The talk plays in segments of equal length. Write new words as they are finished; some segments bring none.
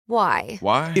Why?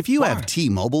 Why? If you have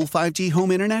T-Mobile 5G home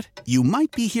internet, you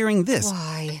might be hearing this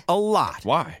Why? a lot.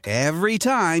 Why? Every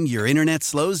time your internet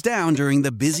slows down during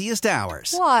the busiest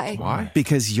hours. Why? Why?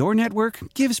 Because your network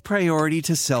gives priority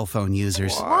to cell phone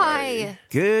users. Why?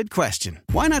 Good question.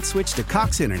 Why not switch to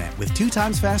Cox Internet with 2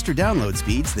 times faster download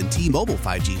speeds than T-Mobile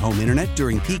 5G home internet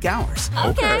during peak hours?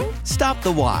 Okay. Stop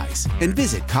the whys and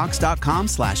visit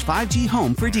cox.com/5G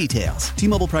home for details.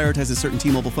 T-Mobile prioritizes certain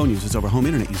T-Mobile phone users over home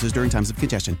internet users during times of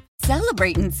congestion.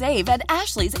 Celebrate and save at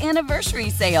Ashley's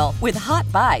Anniversary Sale. With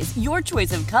Hot Buys, your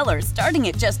choice of colors starting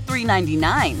at just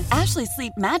 $3.99. Ashley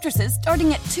Sleep mattresses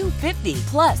starting at $2.50.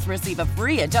 Plus, receive a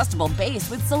free adjustable base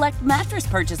with select mattress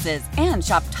purchases. And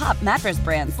shop top mattress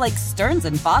brands like Stearns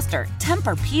 & Foster,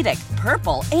 Tempur-Pedic,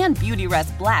 Purple, and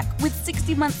Beautyrest Black with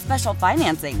 60-month special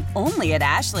financing. Only at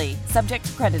Ashley. Subject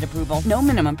to credit approval. No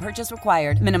minimum purchase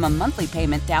required. Minimum monthly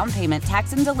payment, down payment,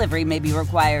 tax, and delivery may be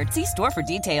required. See store for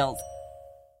details.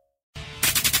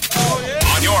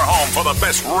 On your home for the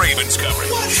best Ravens coverage.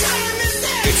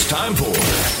 It's time for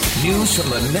News from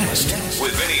the Nest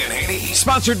with Vinny and Haney.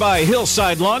 Sponsored by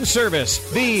Hillside Lawn Service,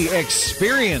 the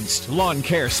experienced lawn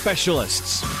care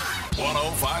specialists.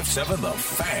 105.7 The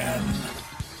Fan.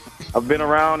 I've been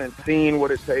around and seen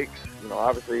what it takes. You know,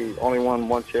 obviously only won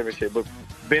one championship, but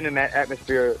been in that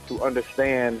atmosphere to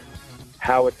understand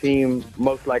how a team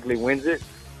most likely wins it.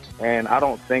 And I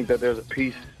don't think that there's a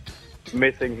piece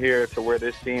missing here to where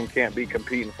this team can't be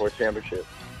competing for a championship.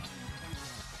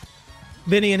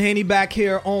 Vinny and Haney back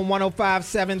here on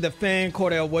 105.7 The Fan.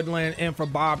 Cordell Woodland in for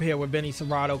Bob here with Vinny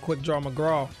Serrato, Quick Draw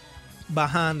McGraw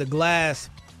behind the glass.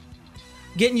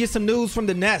 Getting you some news from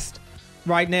the Nest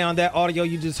right now. And that audio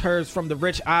you just heard from the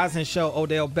Rich Eisen show.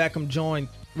 Odell Beckham joined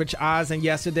Rich Eisen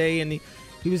yesterday, and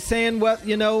he was saying, well,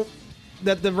 you know,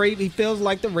 that he feels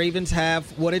like the Ravens have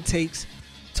what it takes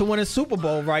to win a Super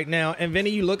Bowl right now. And Vinny,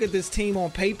 you look at this team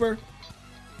on paper,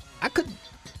 I could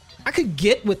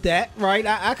get with that, right?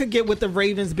 I could get with the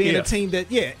Ravens being a team that,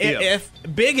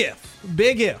 big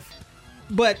if.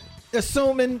 But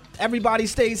assuming everybody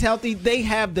stays healthy, they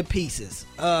have the pieces.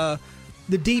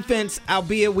 The defense,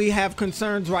 albeit we have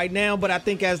concerns right now, but I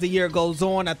think as the year goes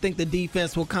on, I think the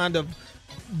defense will kind of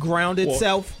ground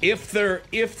itself. Well,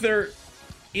 if they're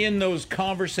in those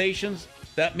conversations,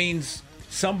 that means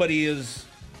somebody is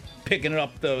picking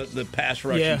up the pass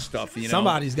rushing stuff. You know,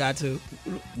 somebody's got to.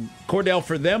 Cordell,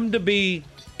 for them to be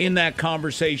in that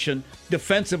conversation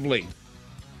defensively,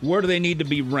 where do they need to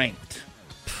be ranked?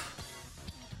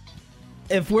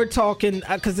 If we're talking,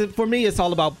 because for me it's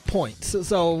all about points.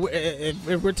 So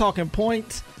if we're talking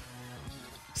points,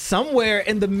 somewhere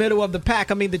in the middle of the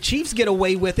pack. I mean, the Chiefs get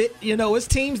away with it. You know, it's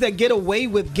teams that get away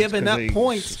with giving up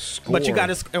points. Score. But you got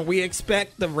to, and we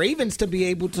expect the Ravens to be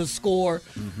able to score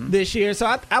this year. So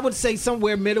I would say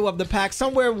somewhere middle of the pack,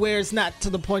 somewhere where it's not to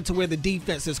the point to where the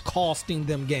defense is costing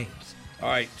them games. All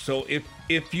right. So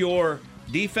if your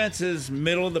defense is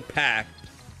middle of the pack,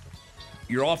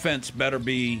 your offense better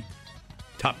be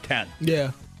top 10.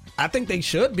 Yeah, I think they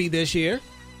should be this year.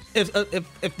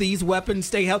 If these weapons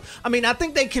stay healthy. I mean, I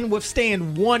think they can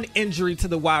withstand one injury to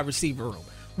the wide receiver room.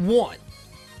 One.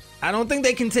 I don't think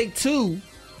they can take two,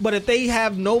 but if they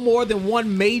have no more than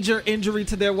one major injury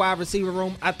to their wide receiver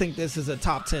room, I think this is a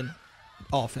top 10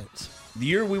 offense. The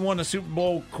year we won the Super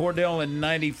Bowl, Cordell, in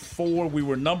 94, we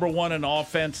were number one in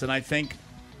offense and I think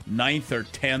 9th or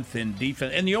 10th in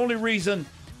defense. And the only reason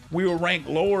we were ranked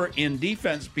lower in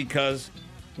defense because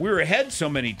we were ahead so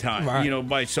many times, right,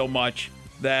 by so much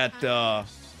that,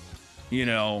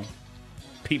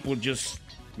 people just,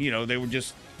 they were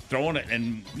just throwing it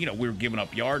and, we were giving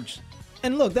up yards.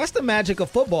 And look, that's the magic of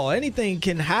football. Anything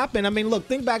can happen. I mean, look,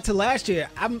 think back to last year.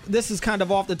 This is kind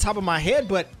of off the top of my head,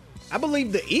 but I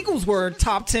believe the Eagles were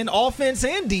top 10 offense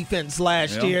and defense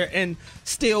last year and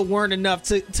still weren't enough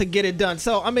to get it done.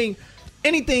 So, I mean,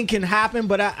 anything can happen,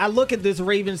 but I look at this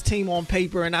Ravens team on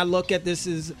paper and I look at this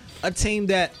as a team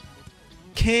that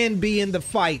can be in the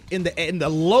fight in the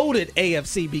loaded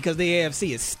AFC because the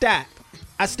AFC is stacked.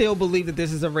 I still believe that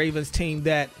this is a Ravens team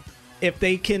that if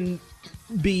they can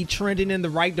be trending in the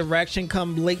right direction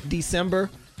come late December,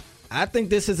 I think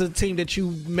this is a team that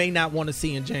you may not want to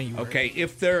see in January. Okay,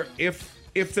 if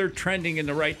they're trending in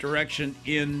the right direction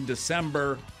in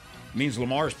December, it means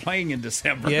Lamar's playing in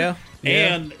December. Yeah.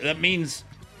 And that means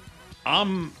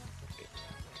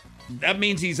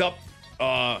he's up.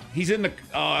 He's in the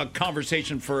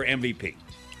conversation for MVP.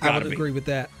 I would agree with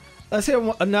that. Let's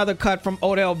hear another cut from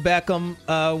Odell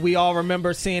Beckham. We all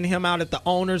remember seeing him out at the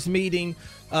owners' meeting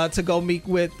to go meet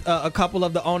with a couple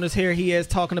of the owners. Here he is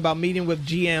talking about meeting with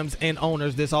GMs and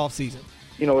owners this offseason.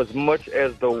 As much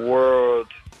as the world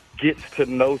gets to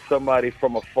know somebody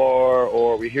from afar,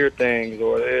 or we hear things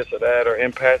or this or that, or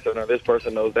in passing, or this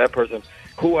person knows that person,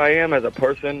 who I am as a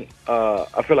person,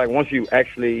 I feel like once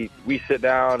we sit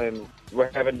down and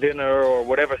we're having dinner or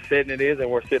whatever setting it is, and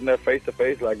we're sitting there face to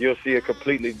face, like you'll see a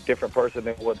completely different person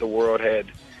than what the world had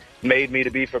made me to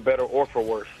be, for better or for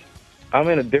worse. I'm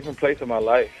in a different place in my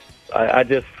life. I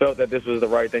just felt that this was the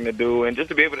right thing to do, and just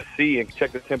to be able to see and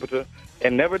check the temperature.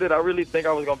 And never did I really think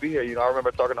I was going to be here. I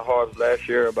remember talking to Harbs last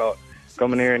year about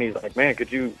coming here, and he's like, man,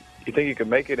 you think you could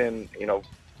make it in,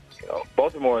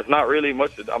 Baltimore? It's not really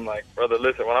much. I'm like, brother,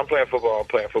 listen, when I'm playing football, I'm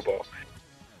playing football.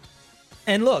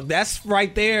 And look, that's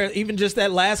right there. Even just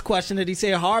that last question that he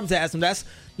said Harbs asked him,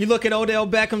 you look at Odell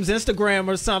Beckham's Instagram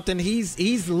or something, he's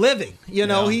living.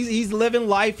 He's living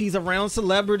life. He's around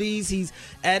celebrities. He's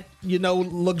at,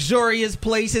 luxurious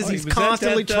places. He's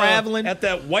constantly traveling. At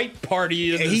that white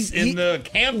party in the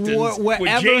Hamptons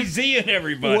with Jay-Z and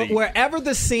everybody. Wherever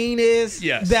the scene is,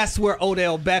 yes, that's where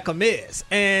Odell Beckham is.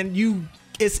 And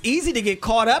it's easy to get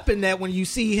caught up in that when you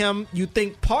see him, you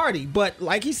think party. But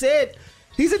like he said,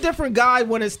 he's a different guy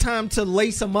when it's time to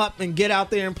lace him up and get out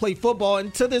there and play football.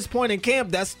 And to this point in camp,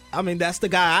 that's the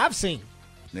guy I've seen.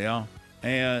 Yeah.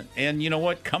 And you know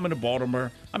what? Coming to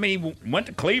Baltimore, he went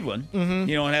to Cleveland, and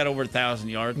had over 1,000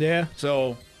 yards. Yeah.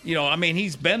 So,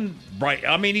 he's been bright.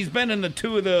 He's been in the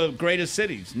two of the greatest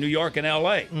cities, New York and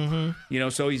L.A. Mm-hmm.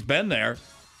 So he's been there.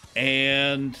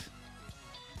 And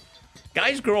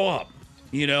guys grow up,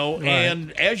 Right.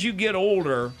 And as you get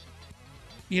older,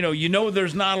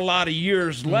 there's not a lot of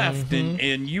years left,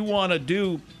 and you want to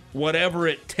do whatever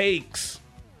it takes,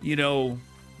 to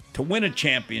win a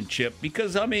championship.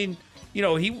 Because,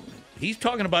 he's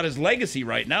talking about his legacy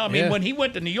right now. When he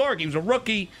went to New York, he was a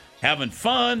rookie, having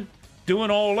fun, doing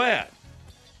all that.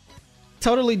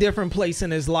 Totally different place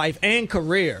in his life and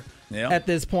career. Yeah. At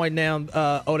this point now,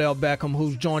 Odell Beckham,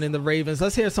 who's joining the Ravens.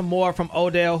 Let's hear some more from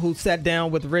Odell, who sat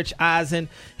down with Rich Eisen.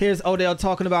 Here's Odell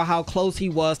talking about how close he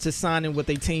was to signing with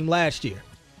a team last year.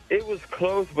 It was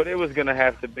close, but it was going to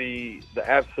have to be the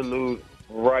absolute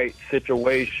right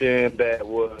situation that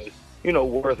was,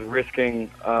 worth risking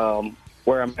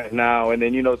where I'm at now. And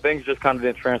then, things just kind of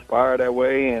didn't transpire that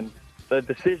way. And the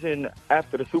decision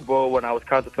after the Super Bowl, when I was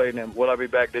contemplating, will I be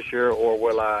back this year or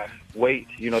will I wait?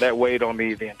 That weighed on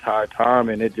me the entire time,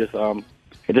 and it just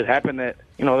happened that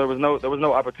there was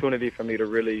no opportunity for me to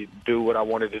really do what I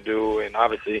wanted to do, and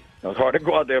obviously it was hard to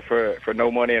go out there for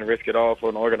no money and risk it all for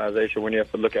an organization when you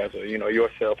have to look after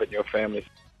yourself and your family.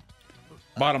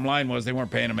 Bottom line was they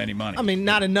weren't paying him any money.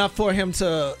 Not enough for him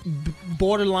to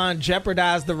borderline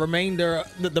jeopardize the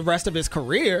rest of his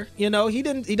career. He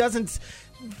doesn't.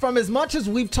 From as much as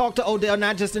we've talked to Odell,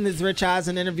 not just in his Rich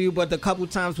Eisen interview, but the couple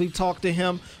times we've talked to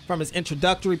him from his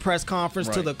introductory press conference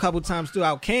to the couple times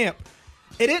throughout camp,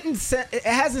 it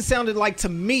hasn't sounded like to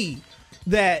me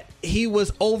that he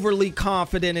was overly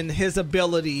confident in his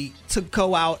ability to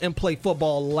go out and play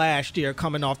football last year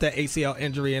coming off that ACL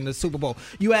injury in the Super Bowl.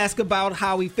 You ask about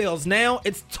how he feels now,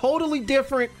 it's totally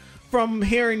different from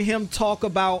hearing him talk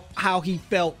about how he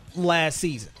felt last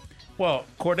season. Well,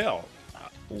 Cordell,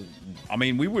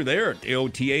 we were there at the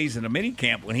OTAs and the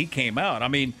minicamp when he came out.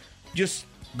 Just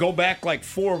go back like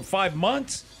 4 or 5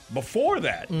 months before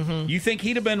that. Mm-hmm. You think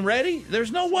he'd have been ready?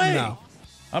 There's no way. No.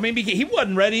 He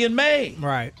wasn't ready in May.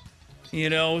 Right.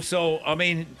 So,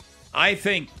 I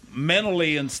think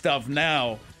mentally and stuff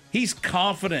now, he's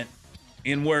confident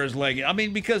in where his leg is.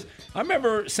 Because I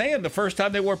remember saying the first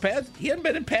time they wore pads, he hadn't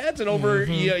been in pads in over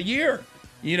a year.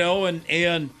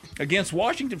 And against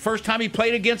Washington, first time he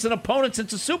played against an opponent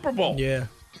since the Super Bowl. Yeah.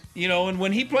 And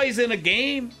when he plays in a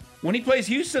game, when he plays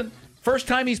Houston, first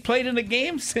time he's played in a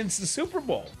game since the Super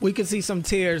Bowl. We could see some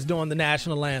tears during the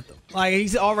national anthem.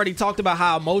 He's already talked about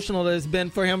how emotional it has been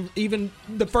for him, even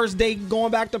the first day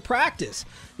going back to practice.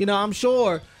 I'm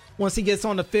sure once he gets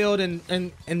on the field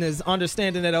and is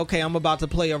understanding that, okay, I'm about to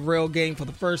play a real game for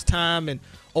the first time in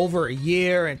over a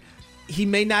year, and he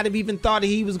may not have even thought that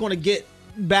he was going to get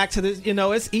back to this.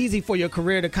 It's easy for your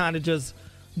career to kind of just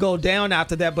go down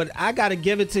after that, but I got to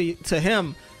give it to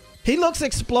him. He looks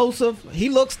explosive. He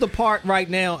looks the part right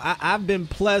now. I've been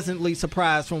pleasantly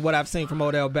surprised from what I've seen from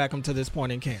Odell Beckham to this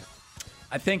point in camp.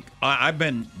 I think I've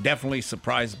been definitely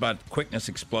surprised about quickness,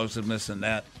 explosiveness, and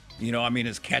that.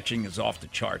 His catching is off the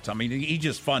charts. He's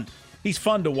just fun. He's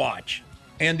fun to watch.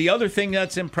 And the other thing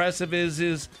that's impressive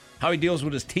is how he deals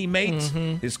with his teammates,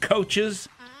 his coaches,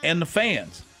 and the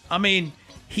fans.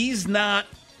 He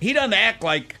doesn't act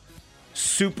like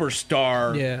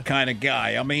superstar kind of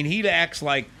guy. He acts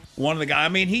like one of the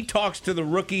guys. He talks to the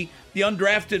rookie, the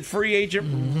undrafted free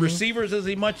agent receivers as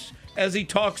much as he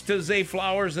talks to Zay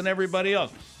Flowers and everybody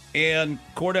else. And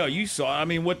Cordell, you saw, I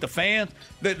mean, with the fans,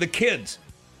 the kids.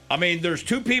 I mean, there's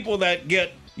two people that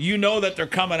that they're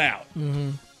coming out.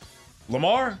 Mm-hmm.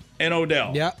 Lamar and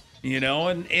Odell. Yep.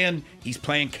 And he's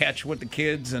playing catch with the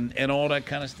kids and all that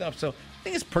kind of stuff. So I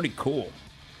think it's pretty cool.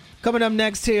 Coming up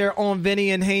next here on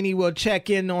Vinny and Haney, we'll check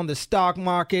in on the stock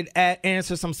market,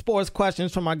 answer some sports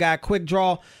questions from our guy Quick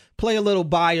Draw, play a little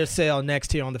buy or sell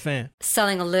next here on The Fan.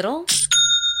 Selling a little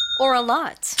or a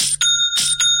lot?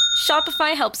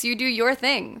 Shopify helps you do your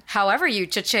thing, however you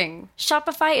cha-ching.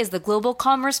 Shopify is the global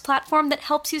commerce platform that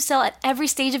helps you sell at every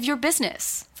stage of your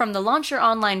business. From the launch your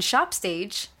online shop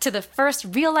stage, to the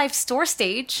first real-life store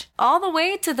stage, all the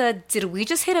way to the did we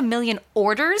just hit 1 million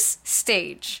orders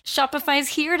stage. Shopify's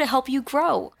here to help you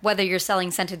grow. Whether you're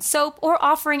selling scented soap or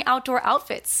offering outdoor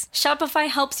outfits, Shopify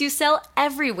helps you sell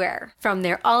everywhere. From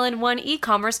their all-in-one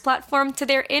e-commerce platform to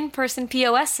their in-person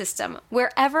POS system,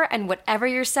 wherever and whatever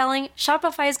you're selling,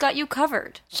 Shopify's got you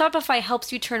covered. Shopify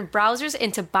helps you turn browsers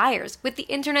into buyers with the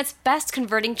internet's best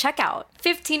converting checkout.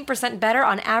 15% better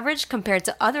on average compared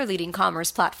to other leading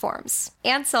commerce platforms.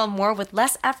 And sell more with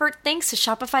less effort thanks to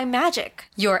Shopify Magic,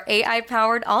 your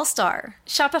AI-powered all-star.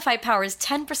 Shopify powers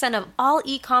 10% of all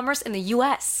e-commerce in the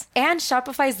U.S. And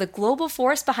Shopify is the global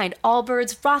force behind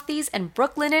Allbirds, Rothy's, and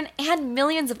Brooklinen, and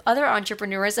millions of other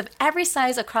entrepreneurs of every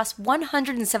size across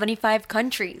 175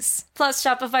 countries. Plus,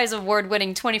 Shopify's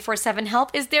award-winning 24/7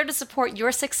 help is there to support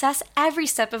your success every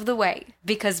step of the way.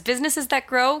 Because businesses that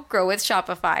grow with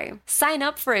Shopify. Sign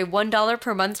up for a $1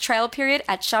 per month trial period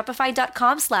at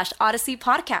shopify.com/Odyssey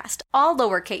Podcast, all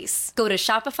lowercase. Go to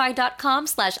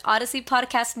shopify.com/Odyssey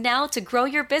Podcast now to grow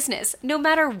your business, no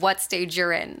matter what stage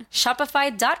you're in.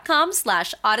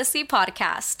 Shopify.com/Odyssey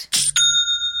Podcast.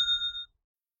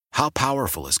 How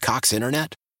powerful is Cox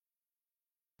Internet?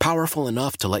 Powerful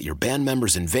enough to let your band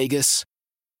members in Vegas,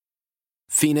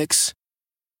 Phoenix,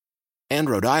 and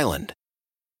Rhode Island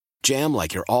jam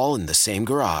like you're all in the same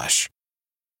garage.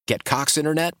 Get Cox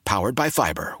Internet powered by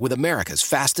fiber with America's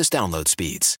fastest download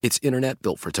speeds. It's internet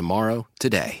built for tomorrow,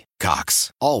 today.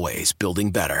 Cox, always building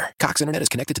better. Cox Internet is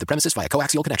connected to the premises via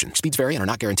coaxial connection. Speeds vary and are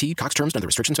not guaranteed. Cox terms and other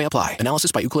restrictions may apply.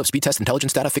 Analysis by Ookla Speed Test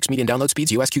Intelligence Data. Fixed median download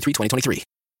speeds. US Q3 2023.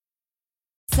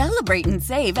 Celebrate and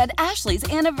save at Ashley's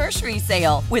Anniversary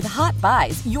Sale. With Hot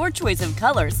Buys, your choice of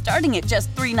colors starting at just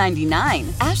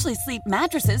 $3.99. Ashley Sleep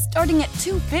mattresses starting at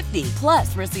 $2.50.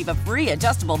 Plus, receive a free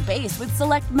adjustable base with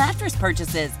select mattress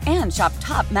purchases. And shop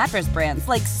top mattress brands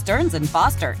like Stearns &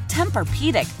 Foster,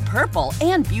 Tempur-Pedic, Purple,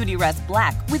 and Beautyrest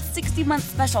Black with 60-month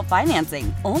special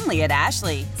financing. Only at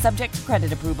Ashley. Subject to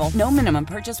credit approval. No minimum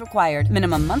purchase required.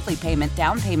 Minimum monthly payment,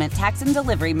 down payment, tax, and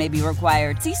delivery may be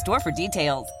required. See store for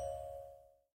details.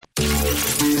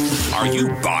 Are you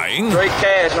buying? Straight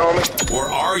cash, homie. Or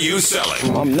are you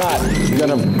selling? I'm not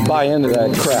gonna buy into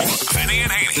that crap. Vinny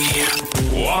and Haney.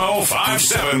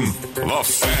 105.7 The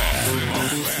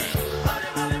Fan.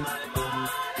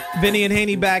 Vinny and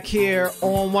Haney back here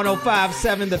on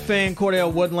 105.7 The Fan.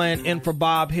 Cordell Woodland in for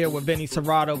Bob here with Vinny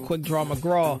Serrato, Quick Draw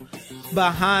McGraw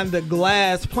behind the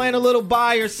glass. Playing a little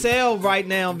buy or sell right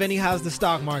now. Vinny, how's the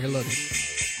stock market looking?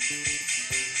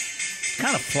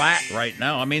 Kind of flat right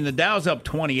now. I mean, the Dow's up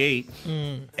 28.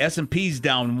 S&P's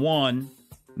down 1.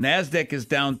 NASDAQ is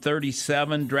down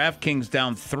 37. DraftKings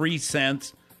down 3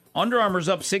 cents. Under Armour's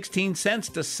up 16 cents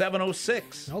to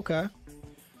 706. Okay.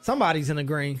 Somebody's in the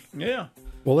green. Yeah.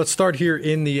 Well, let's start here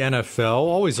in the NFL.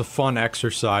 Always a fun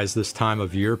exercise this time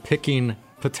of year, picking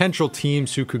potential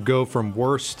teams who could go from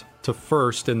worst to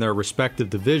first in their respective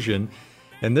division.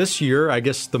 And this year, I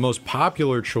guess the most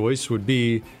popular choice would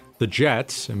be the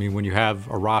Jets. I mean, when you have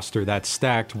a roster that's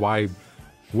stacked, why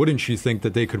wouldn't you think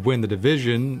that they could win the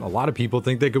division? A lot of people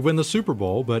think they could win the Super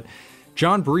Bowl, but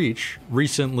John Breach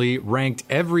recently ranked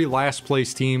every last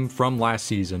place team from last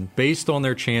season based on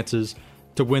their chances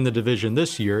to win the division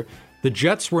this year. The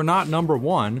Jets were not number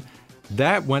one.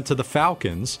 That went to the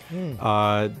Falcons.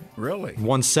 Really?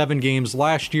 Won 7 games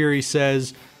last year, he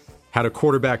says. Had a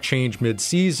quarterback change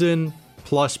midseason,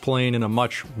 plus playing in a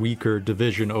much weaker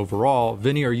division overall.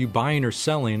 Vinny, are you buying or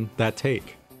selling that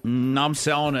take? I'm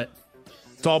selling it.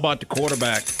 It's all about the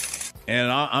quarterback. And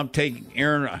I'm taking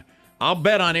Aaron. I'll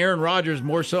bet on Aaron Rodgers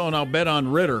more so than I'll bet on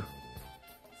Ritter.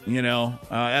 You know,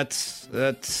 that's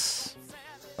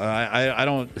I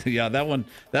don't. Yeah, that one.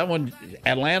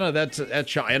 Atlanta. That's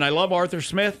shot. And I love Arthur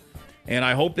Smith, and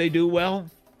I hope they do well.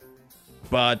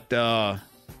 But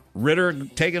Ritter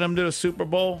taking them to the Super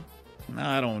Bowl,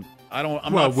 I don't.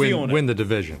 I'm not feeling it. Win the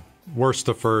division, worst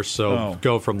to first. So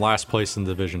go from last place in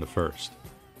the division to first.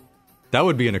 That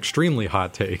would be an extremely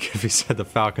hot take if he said the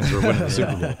Falcons were winning the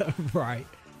Super Bowl. Right.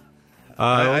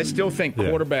 I still think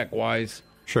quarterback-wise,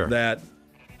 sure, that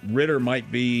Ritter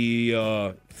might be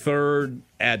third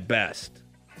at best.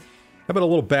 How about a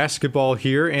little basketball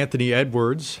here? Anthony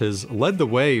Edwards has led the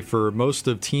way for most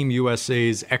of Team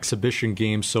USA's exhibition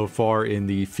games so far in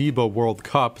the FIBA World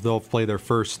Cup. They'll play their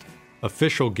first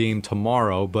official game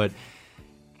tomorrow, but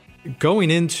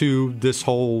going into this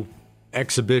whole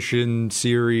exhibition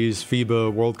series,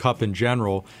 FIBA World Cup in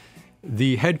general,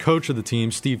 the head coach of the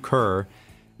team, Steve Kerr,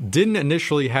 didn't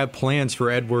initially have plans for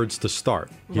Edwards to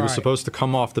start. He was supposed to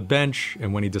come off the bench,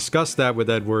 and when he discussed that with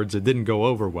Edwards, it didn't go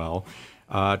over well.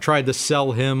 Tried to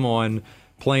sell him on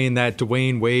playing that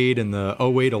Dwayne Wade in the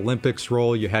 08 Olympics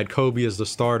role. You had Kobe as the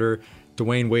starter.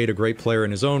 Dwayne Wade, a great player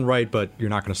in his own right, but you're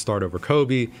not going to start over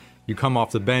Kobe. You come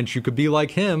off the bench, you could be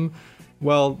like him.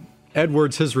 Well,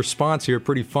 Edwards, his response here,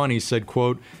 pretty funny, said,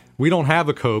 quote, "We don't have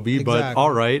a Kobe, but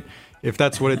all right, if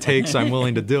that's what it takes, I'm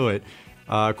willing to do it."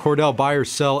 Cordell, buy or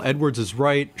sell. Edwards is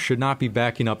right. Should not be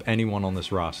backing up anyone on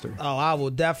this roster. Oh, I will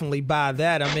definitely buy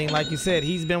that. I mean, like you said,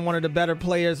 he's been one of the better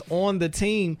players on the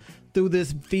team through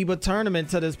this FIBA tournament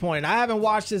to this point. I haven't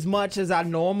watched as much as I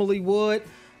normally would.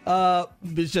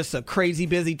 It's just a crazy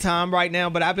busy time right now,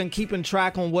 but I've been keeping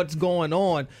track on what's going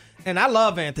on. And I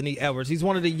love Anthony Edwards. He's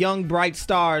one of the young, bright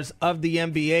stars of the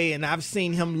NBA, and I've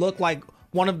seen him look like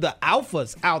one of the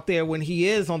alphas out there when he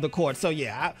is on the court. So,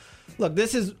 yeah, look,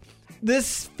 this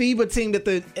FIBA team that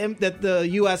the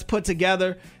U.S. put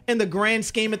together, in the grand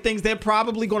scheme of things, they're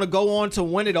probably going to go on to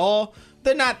win it all.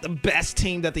 They're not the best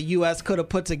team that the U.S. could have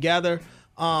put together,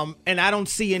 and I don't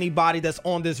see anybody that's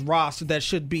on this roster that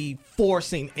should be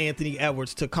forcing Anthony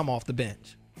Edwards to come off the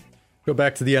bench. Go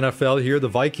back to the NFL here. The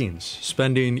Vikings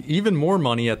spending even more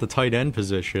money at the tight end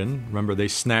position. Remember, they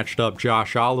snatched up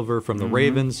Josh Oliver from the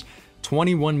Ravens,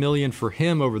 $21 million for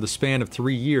him over the span of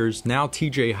 3 years. Now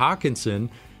T.J.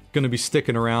 Hawkinson going to be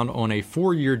sticking around on a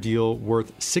 4-year deal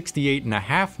worth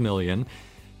 $68.5 million.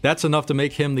 That's enough to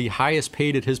make him the highest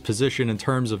paid at his position in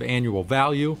terms of annual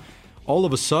value. All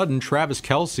of a sudden, Travis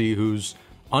Kelce, who's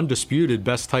undisputed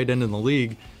best tight end in the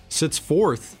league, sits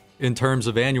fourth in terms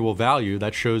of annual value.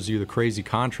 That shows you the crazy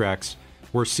contracts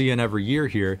we're seeing every year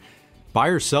here. Buy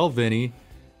or sell, Vinny.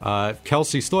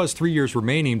 Kelce still has 3 years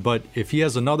remaining, but if he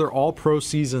has another all-pro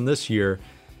season this year,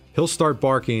 he'll start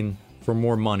barking for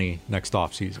more money next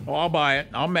offseason. Well, I'll buy it.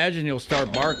 I'll imagine he'll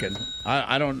start barking.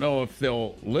 I don't know if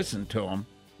they'll listen to him.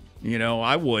 You know,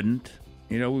 I wouldn't.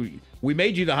 You know, we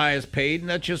made you the highest paid, and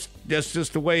that's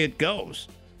just the way it goes.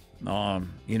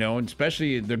 You know, and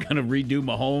especially they're going to redo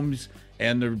Mahomes,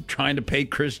 and they're trying to pay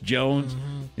Chris Jones.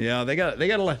 Yeah, they got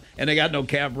and they got no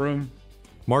cap room.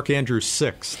 Mark Andrews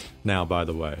 6th now, by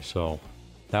the way, so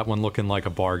that one looking like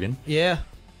a bargain. Yeah,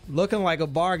 looking like a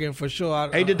bargain for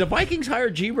sure. Hey, did the Vikings hire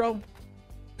G-Ro?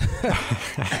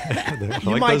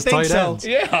 You might think so.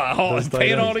 Yeah,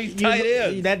 paying all these tight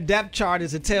ends. That depth chart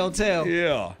is a telltale.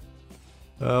 Yeah.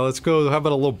 Let's go. How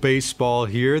about a little baseball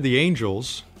here? The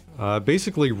Angels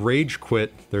basically rage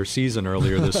quit their season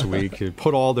earlier this week. They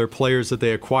put all their players that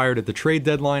they acquired at the trade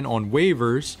deadline on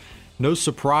waivers. No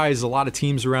surprise, a lot of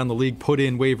teams around the league put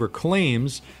in waiver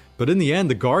claims. But in the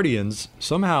end, the Guardians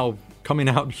somehow coming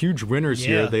out huge winners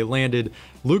here. They landed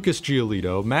Lucas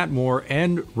Giolito, Matt Moore,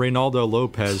 and Reynaldo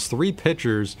Lopez, 3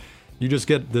 pitchers. You just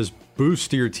get this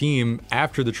boost to your team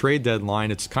after the trade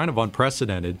deadline. It's kind of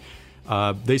unprecedented.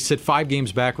 They sit 5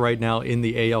 games back right now in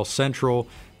the AL Central.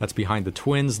 That's behind the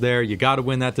Twins there. You got to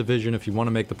win that division if you want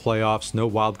to make the playoffs. No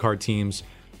wildcard teams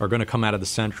are going to come out of the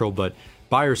Central. But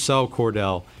buy or sell,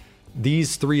 Cordell,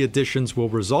 these 3 additions will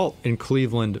result in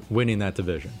Cleveland winning that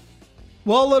division.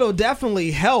 Well, it'll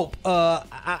definitely help.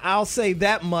 I'll say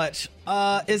that much.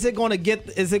 Is it going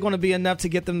to be enough to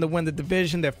get them to win the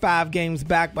division? They're 5 games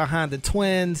back behind the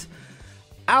Twins.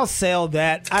 I'll sell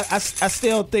that. I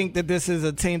still think that this is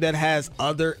a team that has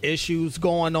other issues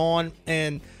going on,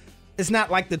 and it's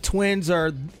not like the Twins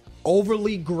are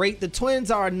overly great. The Twins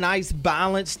are a nice,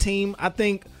 balanced team. I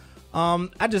think.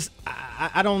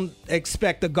 I don't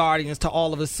expect the Guardians to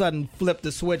all of a sudden flip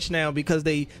the switch now, because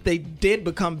they did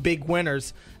become big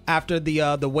winners after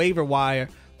the waiver wire,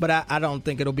 but I don't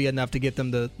think it'll be enough to get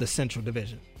them the Central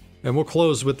Division. And we'll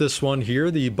close with this one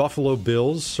here. The Buffalo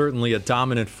Bills, certainly a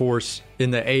dominant force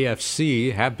in the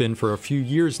AFC, have been for a few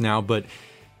years now, but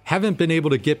haven't been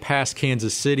able to get past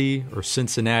Kansas City or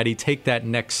Cincinnati, take that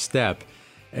next step.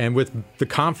 And with the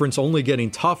conference only getting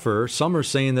tougher, some are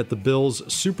saying that the Bills'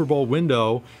 Super Bowl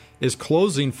window is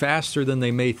closing faster than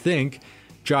they may think.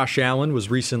 Josh Allen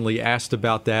was recently asked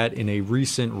about that in a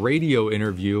recent radio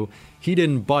interview. He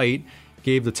didn't bite,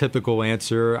 gave the typical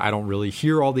answer, I don't really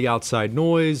hear all the outside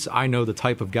noise. I know the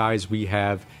type of guys we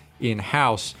have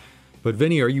in-house. But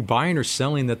Vinny, are you buying or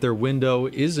selling that their window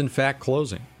is in fact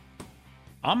closing?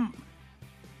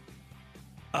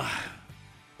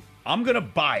 I'm going to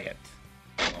buy it.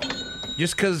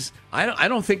 Just because I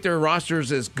don't think their roster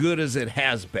is as good as it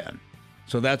has been.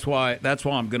 So that's why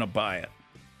I'm going to buy it.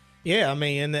 Yeah, I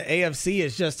mean, and the AFC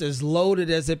is just as loaded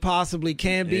as it possibly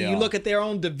can be. Yeah. You look at their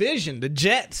own division. The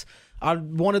Jets are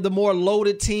one of the more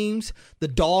loaded teams. The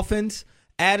Dolphins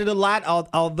added a lot,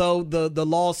 although the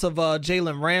loss of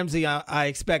Jalen Ramsey, I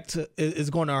expect is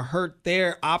going to hurt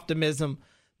their optimism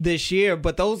this year.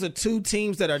 But those are two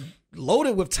teams that are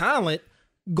loaded with talent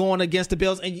going against the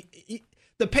Bills. And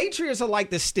the Patriots are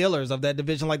like the Steelers of that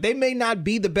division. Like, they may not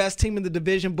be the best team in the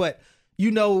division, but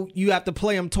you have to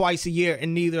play them twice a year,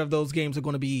 and neither of those games are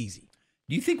going to be easy.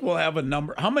 Do you think we'll have a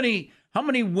number? How many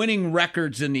winning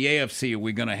records in the AFC are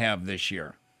we going to have this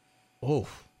year? Oh,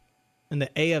 in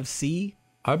the AFC?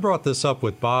 I brought this up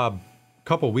with Bob a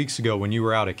couple weeks ago when you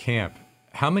were out at camp.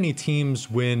 How many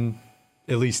teams win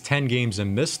at least 10 games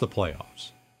and miss the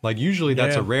playoffs? Like, usually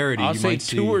that's a rarity. I'll you say might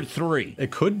 2 or 3.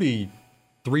 It could be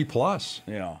 3+.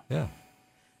 Yeah.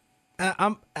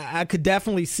 I could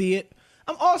definitely see it.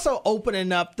 I'm also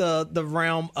opening up the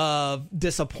realm of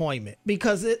disappointment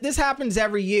because this happens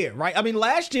every year, right? I mean,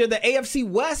 last year, the AFC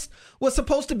West was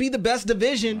supposed to be the best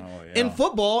division in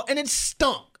football, and it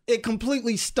stunk. It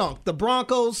completely stunk. The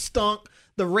Broncos stunk.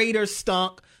 The Raiders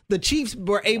stunk. The Chiefs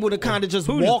were able to kind of just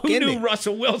walk in. Who knew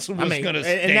Russell Wilson was going to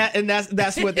stink? And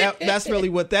that's really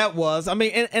what that was. I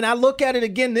mean, and I look at it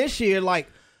again this year, like,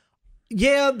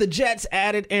 yeah, the Jets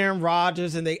added Aaron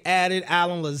Rodgers and they added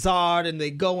Alan Lazard and they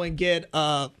go and get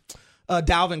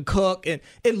Dalvin Cook, and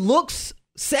it looks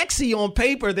sexy on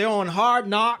paper. They're on Hard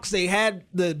Knocks. They had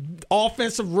the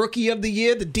offensive rookie of the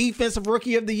year, the defensive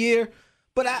rookie of the year,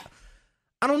 but I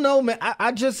don't know, man.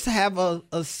 I just have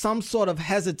some sort of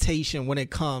hesitation when it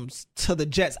comes to the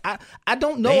Jets. I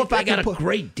don't know if I can put... They got a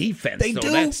great defense, they though.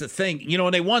 do. That's the thing. You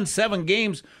know, they won 7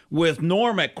 games with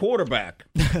Norm at quarterback.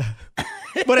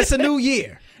 But it's a new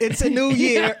year. It's a new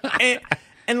year.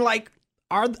 And like,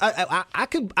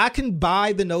 I can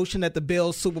buy the notion that the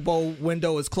Bills Super Bowl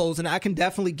window is closing. I can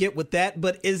definitely get with that.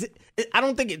 But I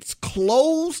don't think it's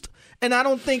closed. And I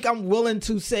don't think I'm willing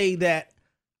to say that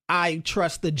I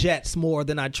trust the Jets more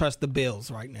than I trust the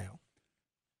Bills right now.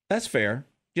 That's fair.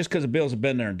 Just because the Bills have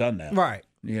been there and done that. Right.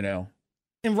 You know.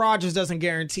 And Rodgers doesn't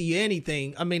guarantee you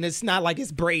anything. I mean, it's not like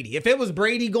it's Brady. If it was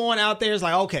Brady going out there, it's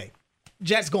like, okay,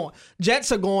 Jets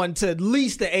are going to at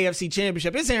least the AFC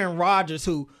Championship. It's Aaron Rodgers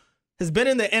who has been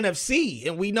in the NFC,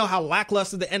 and we know how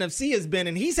lackluster the NFC has been,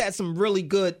 and he's had some really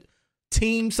good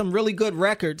teams, some really good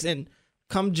records, and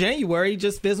come January, he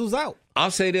just fizzles out. I'll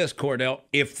say this, Cordell.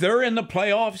 If they're in the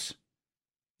playoffs,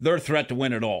 they're a threat to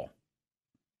win it all.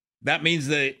 That means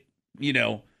that, you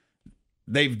know,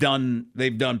 they've done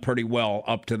pretty well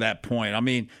up to that point. I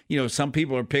mean, you know, some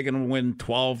people are picking them to win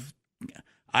 12.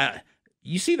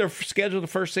 You see their schedule, the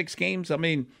first 6 games. I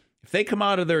mean, if they come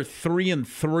out of their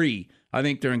 3-3, I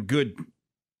think they're in good,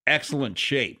 excellent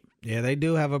shape. Yeah, they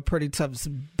do have a pretty tough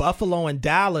Buffalo and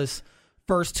Dallas.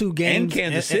 First 2 games, and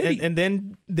Kansas City, and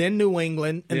then New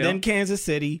England, and then Kansas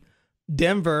City,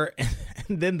 Denver,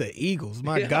 and then the Eagles.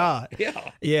 My God,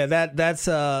 yeah. That's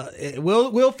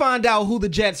we'll find out who the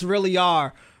Jets really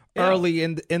are early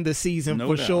in the season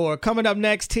for sure. Coming up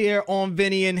next here on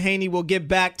Vinny and Haney, we'll get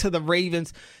back to the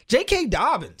Ravens. J.K.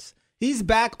 Dobbins, he's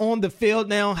back on the field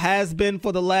now. Has been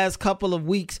for the last couple of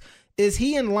weeks. Is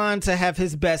he in line to have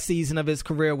his best season of his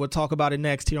career? We'll talk about it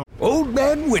next here. Old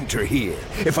Man Winter here.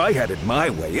 If I had it my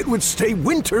way, it would stay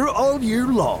winter all year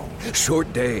long.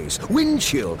 Short days, wind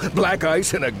chill, black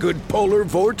ice, and a good polar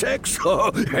vortex.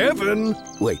 Oh, heaven.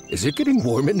 Wait, is it getting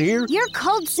warm in here? Your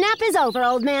cold snap is over,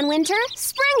 Old Man Winter.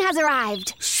 Spring has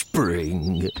arrived.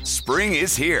 Spring. Spring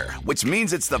is here, which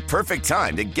means it's the perfect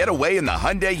time to get away in the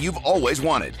Hyundai you've always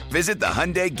wanted. Visit the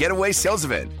Hyundai Getaway Sales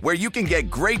Event, where you can get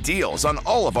great deals on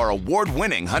all of our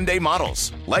award-winning Hyundai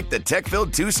models, like the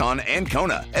tech-filled Tucson and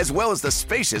Kona, as well as the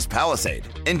spacious Palisade.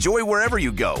 Enjoy wherever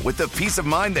you go with the peace of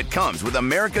mind that comes with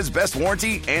America's best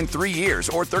warranty and 3 years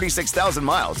or 36,000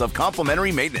 miles of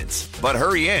complimentary maintenance. But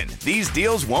hurry in, these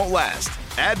deals won't last.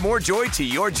 Add more joy to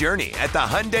your journey at the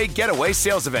Hyundai Getaway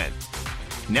Sales Event.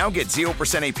 Now get 0%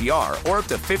 APR or up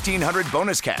to $1,500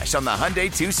 bonus cash on the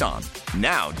Hyundai Tucson.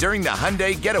 Now, during the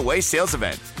Hyundai Getaway Sales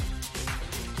Event.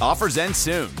 Offers end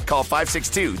soon. Call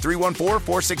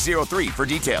 562-314-4603 for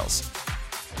details.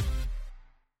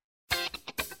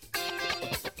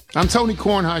 I'm Tony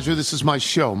Kornheiser. This is my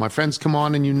show. My friends come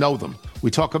on and you know them.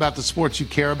 We talk about the sports you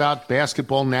care about,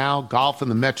 basketball now, golf,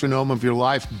 and the metronome of your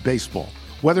life, baseball.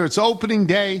 Whether it's opening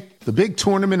day, the big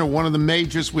tournament, or one of the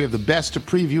majors, we have the best to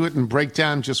preview it and break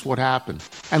down just what happened.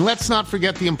 And let's not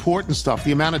forget the important stuff,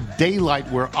 the amount of daylight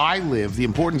where I live, the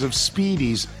importance of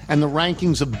speedies, and the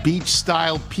rankings of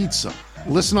beach-style pizza.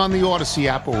 Listen on the Odyssey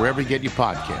app or wherever you get your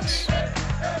podcasts.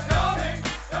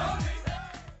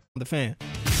 The Fan.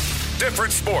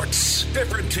 Different sports,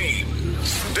 different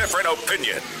teams, different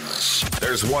opinions.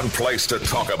 There's one place to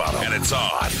talk about them, and it's on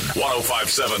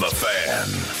 105.7 The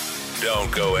Fan.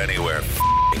 Don't go anywhere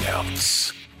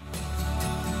else.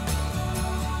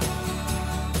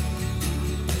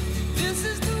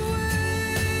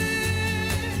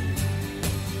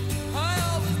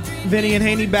 Vinny and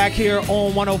Haney back here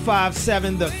on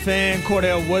 105.7 The Fan.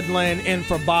 Cordell Woodland in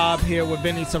for Bob here with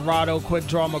Vinny Serrato, Quick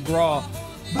Draw McGraw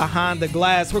behind the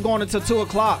glass. We're going until 2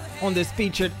 o'clock on this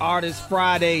Featured Artist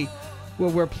Friday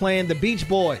where we're playing the Beach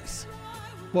Boys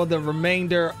for the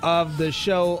remainder of the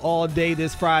show all day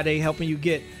this Friday, helping you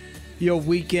get your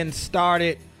weekend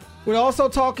started. We're also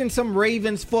talking some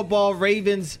Ravens football.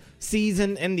 Ravens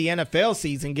season and the NFL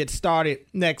season gets started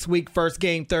next week. First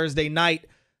game Thursday night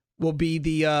will be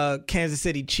the Kansas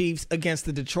City Chiefs against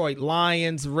the Detroit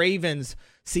Lions. Ravens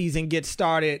season gets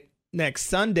started next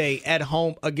Sunday at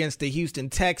home against the Houston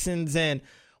Texans. And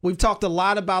we've talked a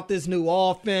lot about this new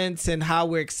offense and how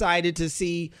we're excited to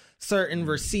see certain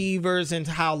receivers and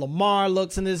how Lamar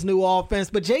looks in this new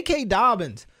offense. But J.K.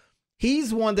 Dobbins,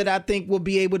 he's one that I think will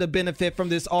be able to benefit from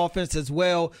this offense as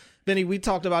well. Vinny, we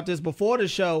talked about this before the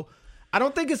show. I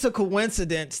don't think it's a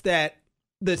coincidence that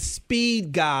the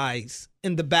speed guys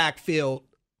in the backfield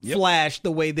flashed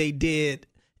the way they did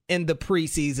in the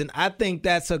preseason. I think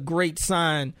that's a great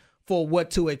sign for what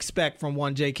to expect from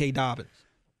one J.K. Dobbins.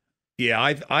 Yeah,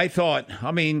 I thought,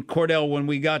 Cordell, when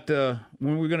we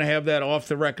were going to have that off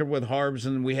the record with Harbs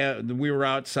and we were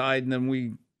outside and then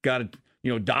we got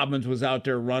it, Dobbins was out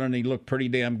there running. He looked pretty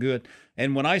damn good.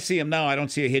 And when I see him now, I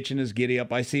don't see a hitch in his giddy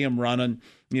up. I see him running.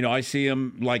 I see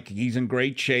him like he's in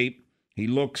great shape. He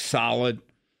looks solid.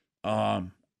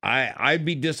 I'd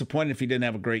be disappointed if he didn't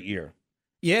have a great year.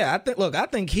 Yeah, I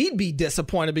think he'd be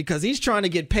disappointed because he's trying to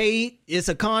get paid. It's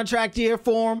a contract year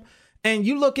for him. And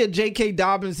you look at J.K.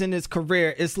 Dobbins in his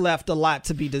career, it's left a lot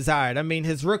to be desired.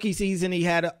 His rookie season, he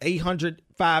had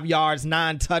 805 yards,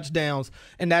 9 touchdowns,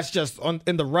 and that's just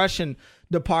in the rushing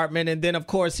department. And then, of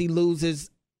course, he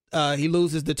loses the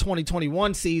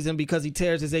 2021 season because he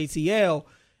tears his ACL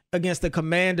against the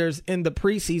Commanders in the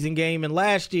preseason game. And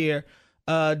last year,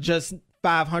 just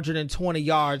 520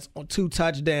 yards on 2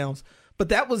 touchdowns. But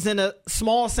that was in a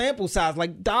small sample size.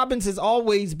 Like, Dobbins has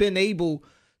always been able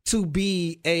to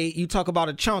be you talk about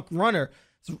a chunk runner.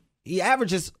 He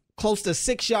averages close to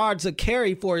 6 yards a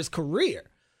carry for his career.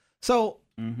 So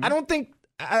I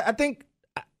think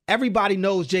everybody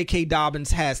knows J.K. Dobbins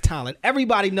has talent.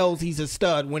 Everybody knows he's a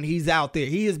stud when he's out there.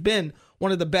 He has been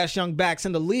one of the best young backs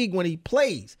in the league when he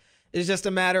plays. It's just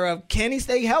a matter of, can he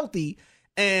stay healthy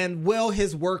and will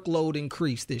his workload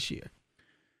increase this year?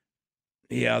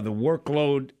 Yeah, the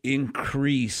workload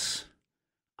increase.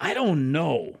 I don't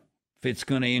know if it's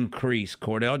going to increase,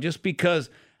 Cordell, just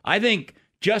because I think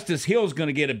Justice Hill's going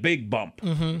to get a big bump,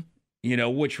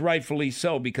 which rightfully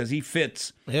so because he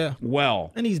fits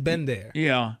well. And he's been there.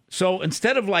 Yeah. So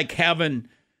instead of like having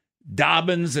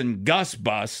Dobbins and Gus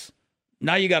Bus,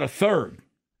 now you got a third.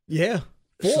 Yeah.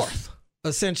 Fourth,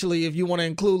 essentially, if you want to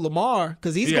include Lamar,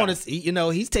 because he's going to,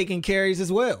 he's taking carries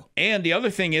as well. And the other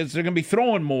thing is they're going to be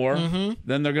throwing more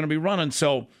than they're going to be running.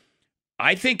 So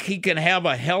I think he can have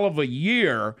a hell of a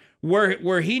year.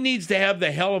 Where he needs to have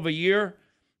the hell of a year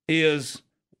is,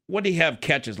 what did he have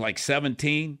catches, like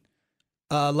 17?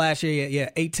 Last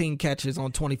year, 18 catches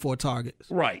on 24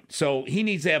 targets. Right. So he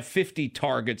needs to have 50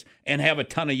 targets and have a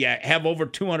ton of have over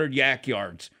 200 yak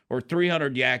yards or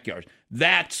 300 yak yards.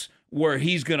 That's where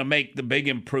he's going to make the big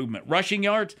improvement. Rushing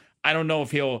yards, I don't know if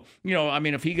he'll,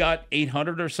 if he got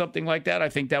 800 or something like that, I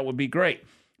think that would be great.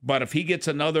 But if he gets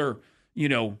another,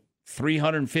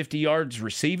 350 yards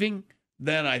receiving,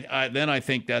 then I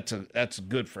think that's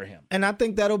good for him. And I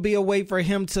think that'll be a way for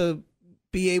him to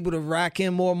be able to rack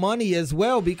in more money as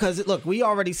well because, look, we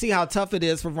already see how tough it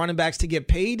is for running backs to get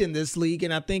paid in this league,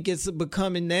 and I think it's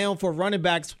becoming now for running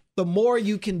backs, the more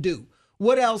you can do.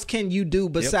 What else can you do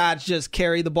besides just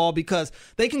carry the ball? Because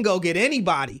they can go get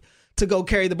anybody to go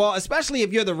carry the ball, especially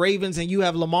if you're the Ravens and you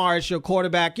have Lamar as your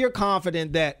quarterback. You're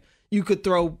confident that you could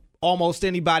throw almost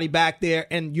anybody back there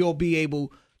and you'll be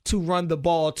able to run the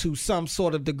ball to some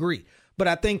sort of degree. But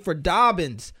I think for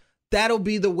Dobbins, that'll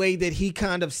be the way that he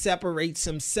kind of separates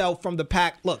himself from the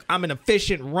pack. Look, I'm an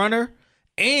efficient runner,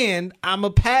 and I'm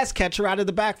a pass catcher out of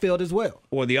the backfield as well.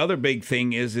 Well, the other big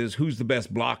thing is who's the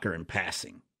best blocker in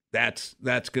passing? That's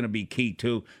going to be key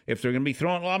too. If they're going to be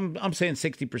throwing, well, I'm saying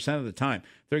 60% of the time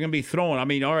they're going to be throwing. I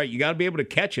mean, all right, you got to be able to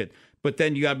catch it, but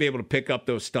then you got to be able to pick up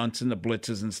those stunts and the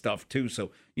blitzes and stuff too.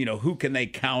 So who can they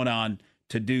count on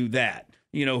to do that?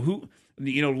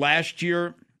 Last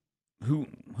year, who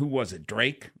was it?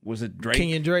 Drake? Was it Drake?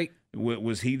 Kenyon Drake.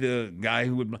 Was he the guy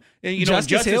who would?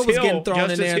 Justice Hill was getting thrown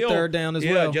in there third down as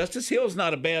well. Yeah, Justice Hill's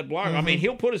not a bad blocker. I mean,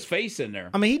 he'll put his face in there.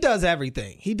 I mean, he does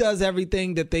everything. He does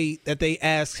everything that they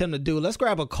ask him to do. Let's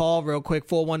grab a call real quick.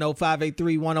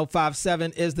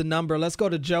 410-583-1057 is the number. Let's go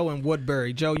to Joe in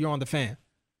Woodbury. Joe, you're on the Fan.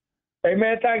 Hey,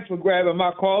 man, thanks for grabbing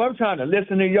my call. I'm trying to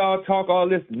listen to y'all talk all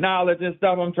this knowledge and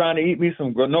stuff. I'm trying to eat me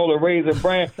some granola raisin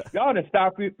bran. Y'all done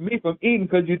stopped me from eating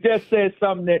because you just said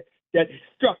something that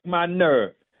struck my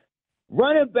nerve.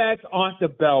 Running backs aren't the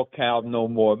bell cow no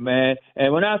more, man.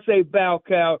 And when I say bell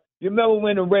cow, you remember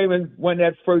when the Ravens won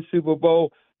that first Super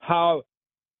Bowl, how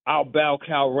our bell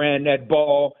cow ran that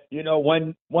ball?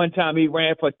 One time he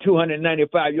ran for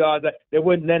 295 yards. They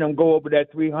wouldn't let him go over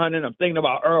that 300. I'm thinking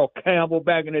about Earl Campbell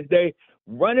back in the day.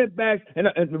 Running backs, and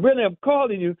really I'm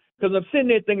calling you because I'm sitting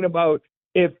there thinking about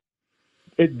if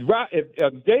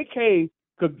J.K.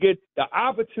 could get the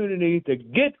opportunity to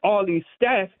get all these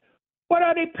stats, what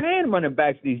are they paying running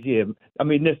backs these years? I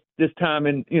mean, this time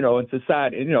in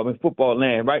society, in football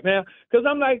land right now. Because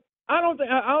I'm like, I don't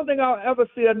think I'll ever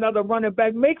see another running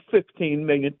back make $15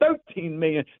 million, $13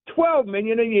 million, $12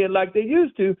 million a year like they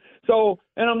used to. So,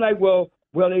 and I'm like,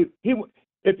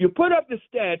 if you put up the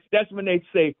stats, that's when they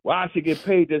say, well, I should get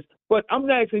paid this. But I'm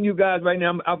asking you guys right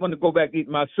now, I'm going to go back to eat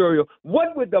my cereal.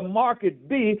 What would the market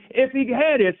be if he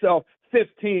had himself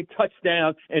 15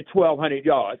 touchdowns and 1,200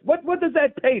 yards? What does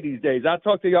that pay these days? I'll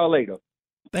talk to y'all later.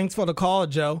 Thanks for the call,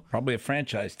 Joe. Probably a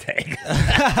franchise tag.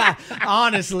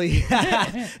 Honestly,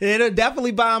 it'll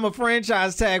definitely buy him a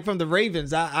franchise tag from the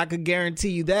Ravens. I could guarantee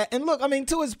you that. And look, I mean,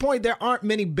 to his point, there aren't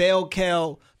many bell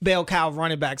cow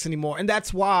running backs anymore. And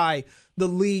that's why the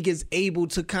league is able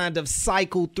to kind of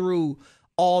cycle through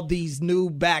all these new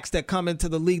backs that come into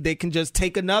the league. They can just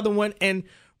take another one and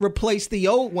replace the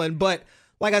old one. But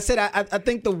like I said, I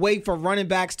think the way for running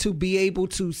backs to be able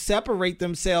to separate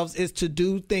themselves is to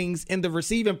do things in the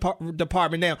receiving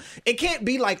department. Now, it can't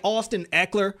be like Austin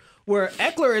Eckler, where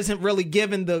Eckler isn't really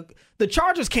given the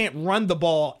Chargers can't run the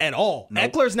ball at all.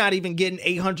 Nope. Eckler's not even getting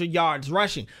 800 yards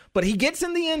rushing, but he gets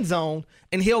in the end zone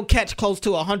and he'll catch close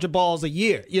to 100 balls a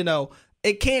year.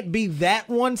 It can't be that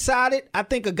one-sided. I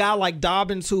think a guy like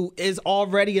Dobbins, who is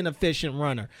already an efficient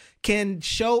runner,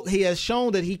 he has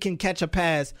shown that he can catch a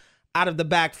pass out of the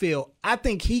backfield. I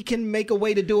think he can make a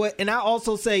way to do it. And I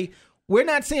also say we're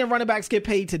not seeing running backs get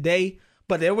paid today,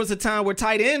 but there was a time where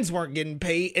tight ends weren't getting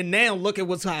paid, and now look at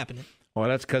what's happening. Well,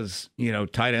 that's because,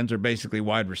 tight ends are basically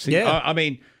wide receivers. Yeah. I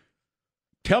mean,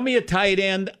 tell me a tight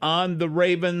end on the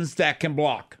Ravens that can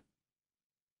block.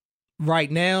 Right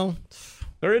now,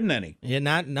 there isn't any.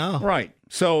 No. Right.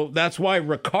 So that's why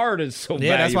Ricard is so valuable.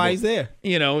 Yeah, that's why he's there.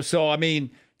 So, I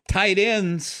mean, tight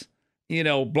ends,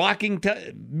 blocking,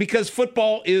 because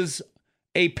football is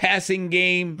a passing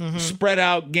game, spread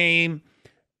out game.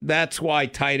 That's why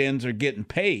tight ends are getting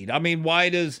paid. I mean, why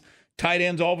does tight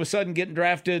ends all of a sudden getting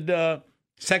drafted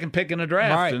second pick in a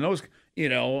draft? Right. And those,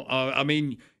 I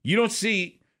mean, you don't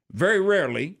see, very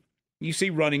rarely, you see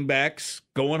running backs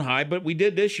going high, but we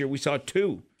did this year. We saw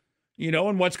two.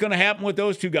 And what's going to happen with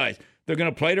those two guys? They're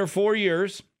going to play their 4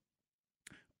 years,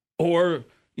 or,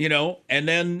 and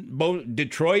then both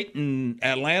Detroit and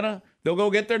Atlanta, they'll go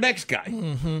get their next guy.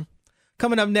 Mm-hmm.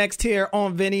 Coming up next here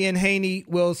on Vinny and Haney,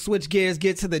 we'll switch gears,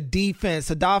 get to the defense.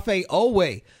 Odafe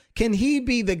Oweh, can he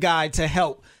be the guy to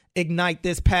help ignite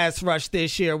this pass rush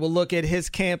this year? We'll look at his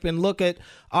camp and look at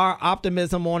our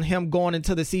optimism on him going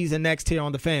into the season next here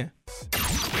on The Fan.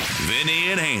 Vinny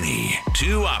and Haney,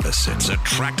 two opposites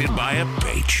attracted by a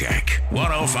paycheck.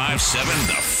 105.7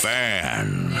 The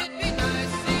Fan.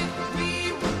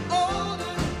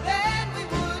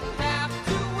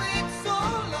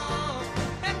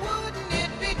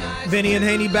 Vinny and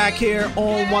Haney back here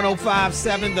on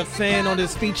 105.7 The Fan on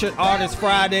this Featured Artist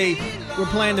Friday. We're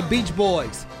playing the Beach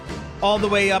Boys all the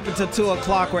way up until 2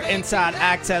 o'clock, where Inside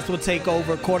Access will take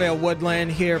over. Cordell Woodland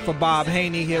here for Bob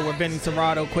Haney, here with Vinny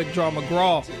Serrato, Quick Draw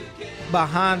McGraw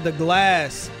behind the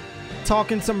glass.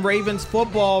 Talking some Ravens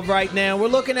football right now. We're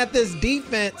looking at this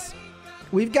defense.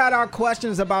 We've got our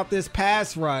questions about this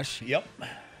pass rush. Yep.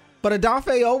 But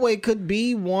Odafe Oweh could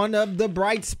be one of the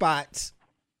bright spots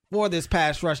for this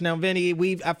pass rush. Now, Vinny,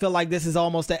 I feel like this is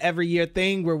almost an every year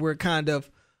thing where we're kind of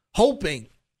hoping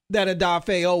that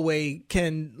Odafe Oweh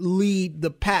can lead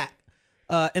the pack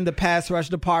in the pass rush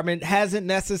department. Hasn't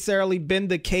necessarily been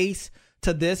the case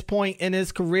to this point in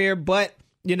his career, but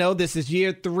This is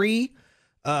year 3.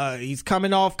 He's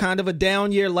coming off kind of a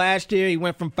down year last year. He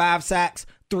went from 5 sacks,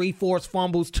 3 forced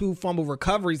fumbles, 2 fumble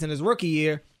recoveries in his rookie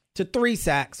year to 3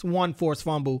 sacks, 1 forced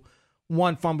fumble,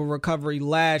 1 fumble recovery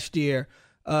last year.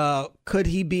 Could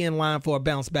he be in line for a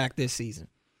bounce back this season?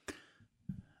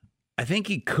 I think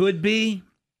he could be.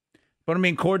 But,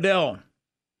 Cordell,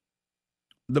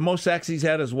 the most sacks he's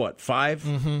had is what, 5?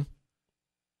 Mm-hmm.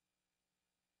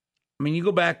 You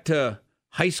go back to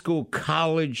high school,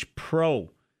 college,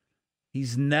 pro.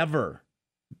 He's never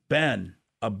been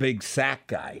a big sack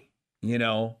guy,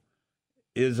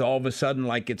 is all of a sudden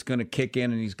like it's going to kick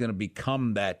in and he's going to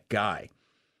become that guy.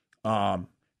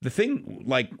 The thing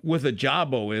like with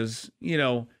Ajabo is,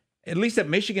 at least at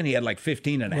Michigan, he had like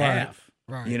 15 and a half.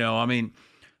 Right.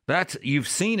 That's, you've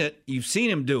seen it. You've seen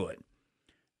him do it.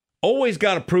 Always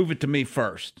got to prove it to me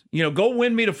first. Go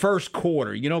win me the first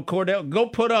quarter. Cordell, go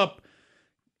put up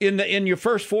in your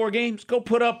first 4 games, go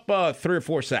put up 3 or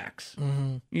 4 sacks.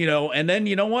 Mm-hmm. And then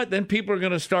you know what? Then people are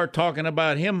going to start talking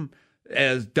about him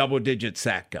as double-digit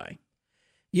sack guy.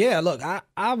 Yeah, look,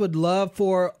 I would love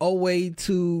for Owe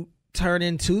to turn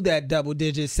into that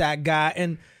double-digit sack guy.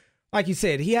 And like you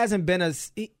said, he hasn't been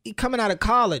coming out of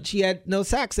college. He had no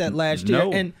sacks that last year.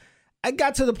 No. And I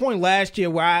got to the point last year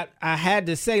where I had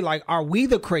to say, like, are we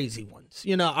the crazy ones?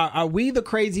 Are we the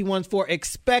crazy ones for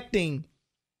expecting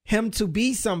him to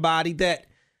be somebody that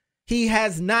he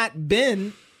has not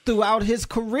been throughout his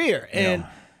career? And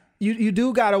you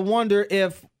do got to wonder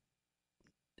if,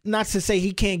 not to say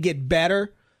he can't get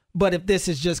better, but if this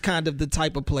is just kind of the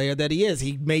type of player that he is.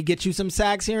 He may get you some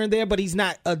sacks here and there, but he's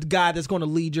not a guy that's going to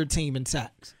lead your team in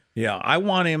sacks. Yeah, I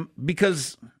want him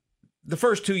because the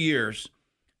first 2 years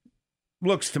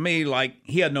looks to me like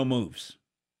he had no moves.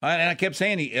 And I kept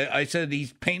saying, I said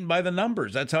he's painted by the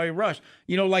numbers. That's how he rushed.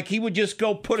 Like he would just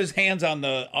go put his hands on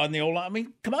the old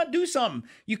line. Come on, do something.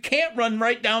 You can't run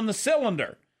right down the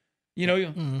cylinder. You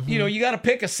got to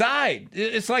pick a side.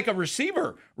 It's like a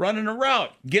receiver running a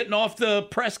route, getting off the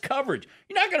press coverage.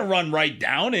 You're not going to run right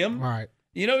down him. Right.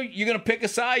 You're going to pick a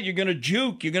side. You're going to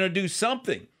juke. You're going to do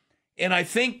something. And I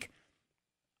think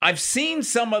I've seen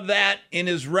some of that in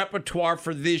his repertoire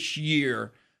for this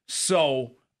year.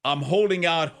 So I'm holding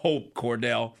out hope,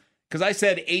 Cordell, because I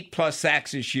said 8+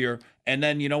 sacks this year, and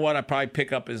then you know what? I probably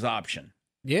pick up his option.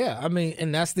 Yeah,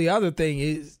 and that's the other thing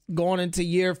is going into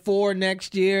year 4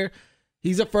 next year,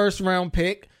 he's a first-round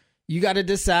pick. You got to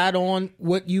decide on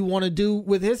what you want to do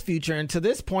with his future. And to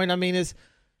this point, it's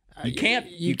you can't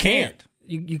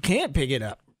pick it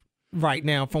up right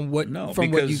now from what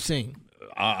you've seen.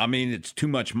 It's too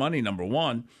much money, number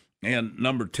one, and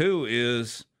number two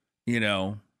is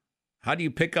how do you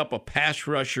pick up a pass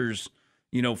rusher's,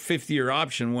 5th-year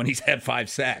option when he's had 5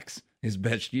 sacks, his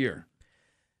best year?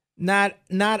 Not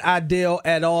ideal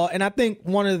at all. And I think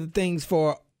one of the things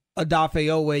for Odafe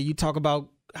Owe, you talk about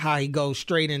how he goes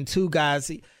straight into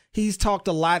guys. He's talked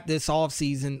a lot this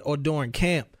offseason or during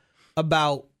camp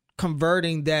about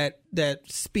converting that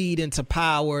speed into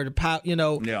power,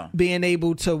 being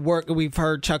able to work. We've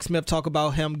heard Chuck Smith talk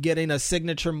about him getting a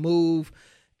signature move.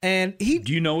 And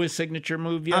do you know his signature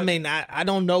move yet? I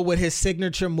don't know what his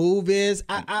signature move is.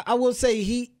 I will say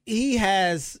he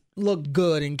has looked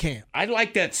good in camp. I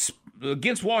like that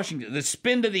against Washington. The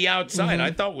spin to the outside I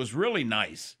thought was really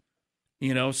nice.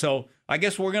 So I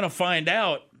guess we're going to find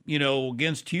out,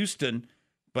 against Houston.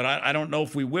 But I don't know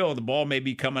if we will. The ball may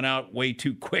be coming out way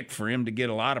too quick for him to get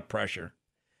a lot of pressure.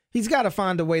 He's got to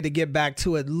find a way to get back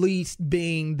to at least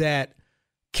being that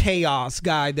chaos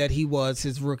guy that he was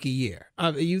his rookie year.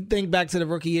 You think back to the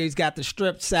rookie year, he's got the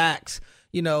strip sacks.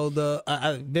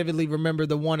 I vividly remember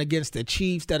the one against the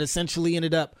Chiefs that essentially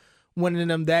ended up winning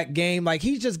them that game. Like,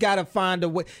 he's just got to find a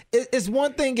way. It's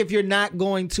one thing if you're not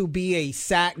going to be a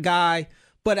sack guy,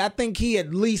 but I think he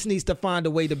at least needs to find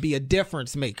a way to be a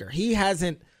difference maker. He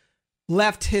hasn't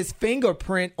left his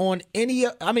fingerprint on any.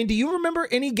 Do you remember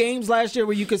any games last year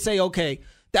where you could say, okay,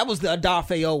 that was the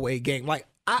Odafe Owe game? Like,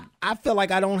 I feel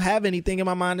like I don't have anything in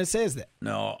my mind that says that.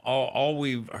 No, all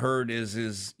we've heard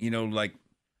is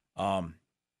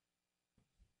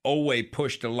Owe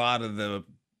pushed a lot of the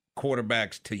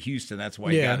quarterbacks to Houston. That's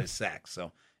why he got his sacks.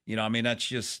 So, that's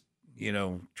just,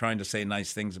 trying to say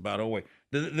nice things about Owe.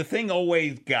 The thing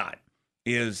Owe's got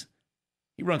is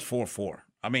he runs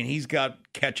 4.4. He's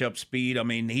got catch-up speed.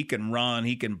 He can run,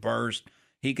 he can burst,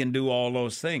 he can do all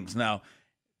those things. Now,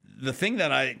 the thing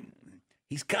that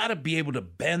he's got to be able to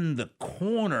bend the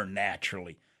corner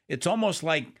naturally. It's almost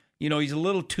like, he's a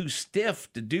little too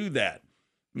stiff to do that.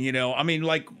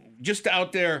 Like just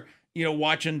out there,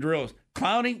 watching drills.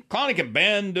 Clowney can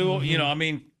bend,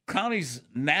 Clowney's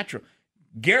natural.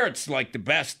 Garrett's like the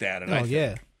best at it, I think.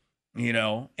 Yeah. You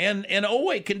know, and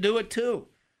Oweh can do it too.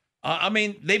 I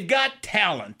mean, they've got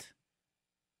talent.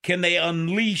 Can they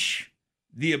unleash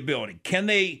the ability? Can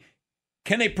they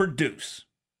produce?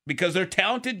 Because they're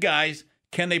talented guys.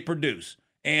 Can they produce?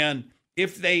 And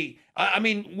if they, I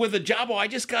mean, with Ajabo, I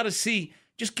just got to see,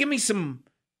 just give me some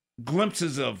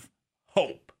glimpses of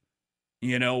hope,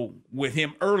 you know, with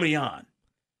him early on.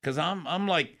 Because I'm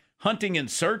like hunting and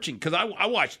searching. Because I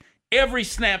watched every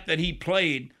snap that he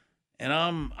played, and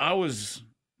I was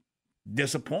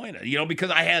disappointed, you know, because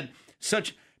I had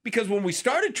because when we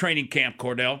started training camp,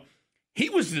 Cordell, he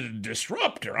was the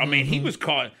disruptor. I mean, he was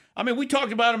caught. I mean, we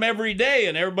talked about him every day,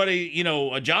 and everybody, you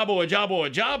know,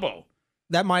 Ajabo.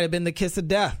 That might have been the kiss of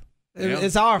death.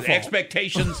 It's our fault.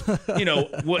 Expectations, you know,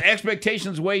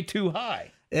 expectations way too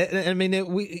high. I mean,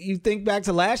 you think back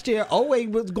to last year,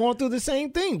 Oweh was going through the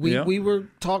same thing. We were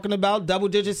talking about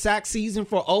double-digit sack season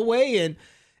for Oweh, and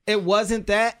it wasn't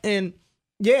that. And,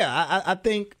 yeah, I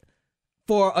think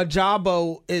for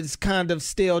Ajabo is kind of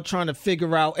still trying to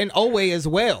figure out, and Oweh as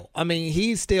well. I mean,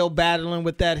 he's still battling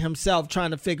with that himself,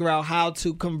 trying to figure out how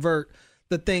to convert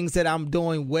the things that I'm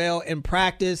doing well in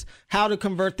practice, how to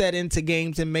convert that into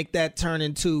games and make that turn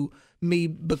into me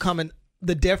becoming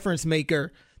the difference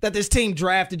maker that this team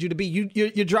drafted you to be.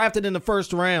 You're drafted in the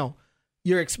first round.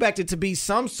 You're expected to be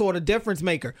some sort of difference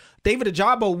maker. David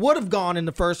Ajabo would have gone in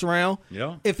the first round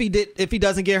if he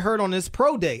doesn't get hurt on his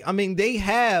pro day. I mean, they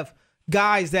have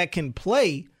guys that can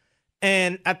play,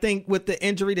 and I think with the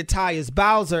injury to Tyus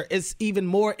Bowser, it's even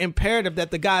more imperative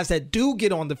that the guys that do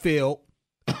get on the field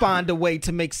find a way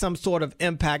to make some sort of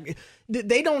impact.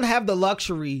 They don't have the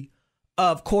luxury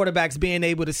of quarterbacks being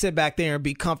able to sit back there and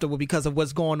be comfortable because of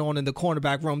what's going on in the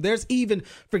cornerback room. There's even,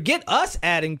 forget us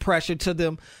adding pressure to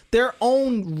them, their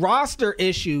own roster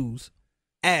issues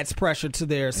adds pressure to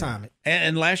their assignment.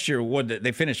 And last year,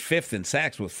 they finished 5th in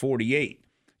sacks with 48.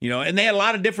 You know, and they had a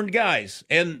lot of different guys.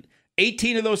 And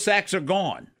 18 of those sacks are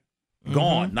gone.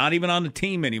 Not even on the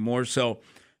team anymore. So,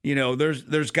 you know,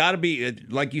 there's got to be,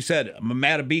 like you said,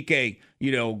 Matabike,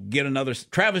 you know, get another.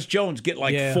 Travis Jones get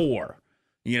like 4,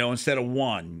 you know, instead of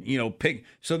 1. You know,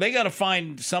 so they got to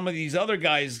find some of these other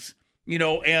guys, you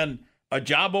know, and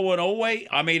Ajabo and Oweh.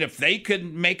 I mean, if they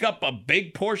could make up a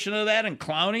big portion of that, and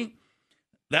Clowney,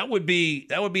 that would be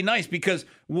nice. Because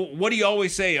what do you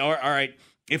always say? All right,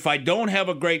 if I don't have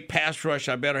a great pass rush,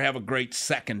 I better have a great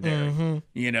secondary.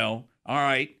 You know, all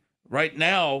right, right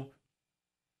now,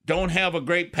 don't have a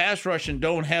great pass rush and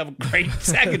don't have a great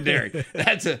secondary.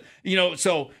 That's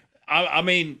so I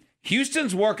mean,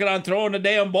 Houston's working on throwing the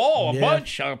damn ball a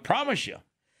bunch, I promise you.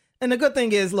 And the good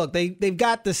thing is, look, they've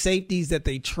got the safeties that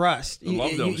they trust. I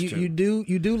love those two. You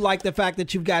do like the fact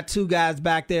that you've got 2 guys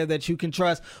back there that you can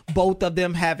trust. Both of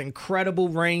them have incredible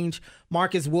range.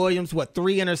 Marcus Williams, 3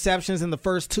 interceptions in the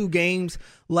first 2 games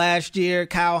last year.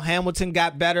 Kyle Hamilton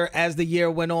got better as the year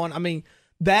went on. I mean,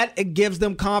 it gives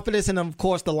them confidence. And, of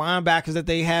course, the linebackers that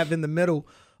they have in the middle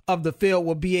of the field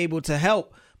will be able to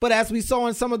help. But as we saw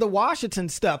in some of the Washington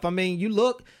stuff, I mean,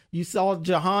 you saw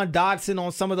Jahan Dotson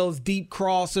on some of those deep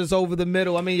crosses over the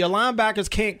middle. I mean, your linebackers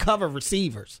can't cover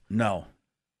receivers. No,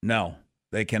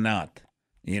 they cannot.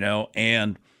 You know,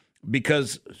 and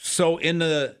because so in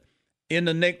the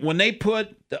when they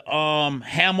put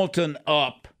Hamilton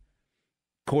up,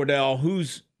 Cordell,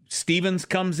 who's Stevens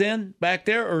comes in back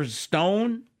there, or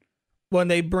Stone? When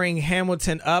they bring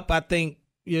Hamilton up, I think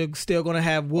you're still going to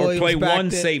have Williams or play back one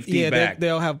there. safety back.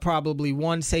 They'll have probably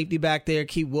one safety back there,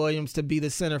 keep Williams to be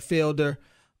the center fielder.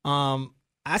 I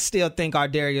still think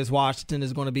Ardarius Washington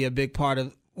is going to be a big part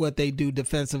of what they do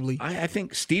defensively. I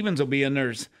think Stevens will be in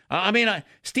there. I mean,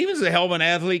 Stevens is a hell of an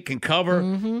athlete, can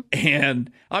cover.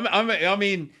 And, I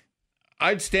mean,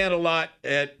 I'd stand a lot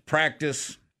at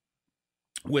practice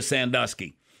with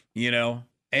Sandusky, you know,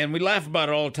 and we laugh about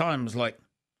it all the time. It's like,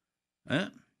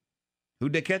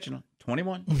 who'd they catch him?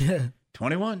 21.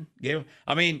 21. Yeah.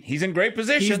 I mean, he's in great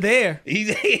position. He's there.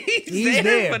 He's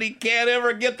there, but he can't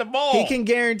ever get the ball. He can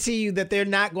guarantee you that they're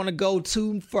not going to go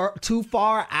too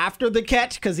far after the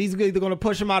catch, because he's either going to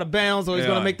push him out of bounds or he's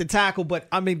going to make the tackle. But,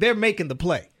 I mean, they're making the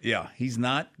play. Yeah, he's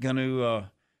not going to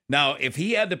now, if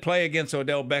he had to play against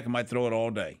Odell Beckham, I'd throw it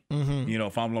all day. You know,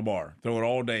 if I'm Lamar, throw it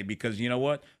all day, because you know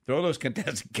what? Throw those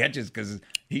contested catches, because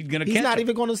he's going to catch. He's not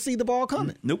even going to see the ball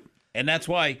coming. Nope. And that's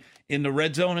why in the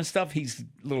red zone and stuff, he's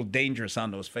a little dangerous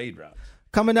on those fade routes.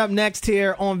 Coming up next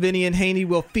here on Vinny and Haney,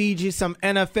 we'll feed you some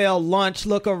NFL lunch,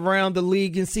 look around the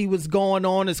league and see what's going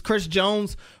on as Chris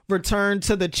Jones returned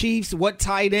to the Chiefs, what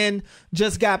tight end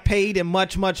just got paid, and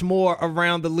much, much more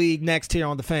around the league next here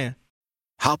on The Fan.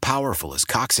 How powerful is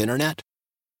Cox Internet?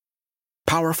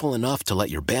 Powerful enough to let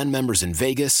your band members in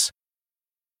Vegas,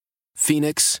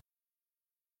 Phoenix,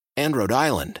 and Rhode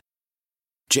Island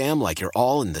jam like you're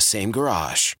all in the same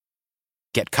garage.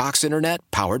 Get Cox Internet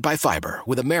powered by fiber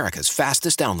with America's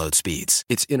fastest download speeds.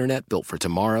 It's internet built for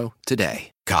tomorrow,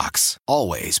 today. Cox,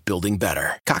 always building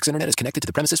better. Cox Internet is connected to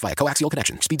the premises via coaxial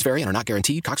connection. Speeds vary and are not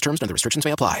guaranteed. Cox terms and other restrictions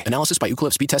may apply. Analysis by Ookla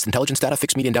of Speed Test Intelligence Data.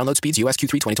 Fixed median download speeds. US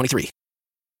Q3 2023.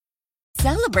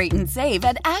 Celebrate and save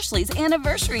at Ashley's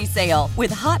Anniversary Sale.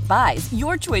 With Hot Buys,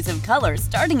 your choice of colors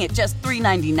starting at just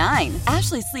 $3.99.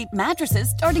 Ashley Sleep mattresses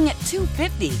starting at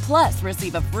 $2.50. Plus,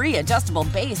 receive a free adjustable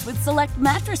base with select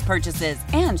mattress purchases.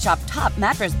 And shop top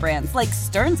mattress brands like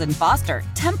Stearns & Foster,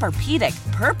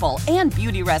 Tempur-Pedic, Purple, and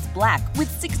Beautyrest Black with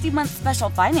 60-month special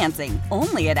financing.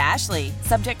 Only at Ashley.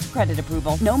 Subject to credit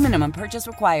approval. No minimum purchase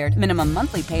required. Minimum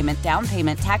monthly payment, down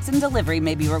payment, tax, and delivery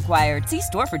may be required. See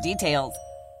store for details.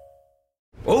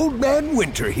 Old Man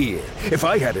Winter here. If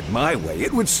I had it my way,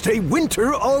 it would stay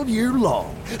winter all year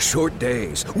long. Short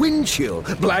days, wind chill,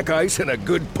 black ice, and a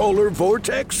good polar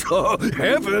vortex. Oh,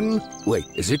 heaven! Wait,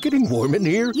 is it getting warm in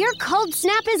here? Your cold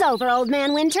snap is over, Old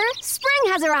Man Winter.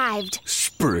 Spring has arrived.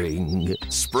 Spring.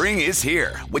 Spring is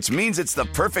here, which means it's the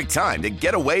perfect time to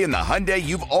get away in the Hyundai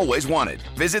you've always wanted.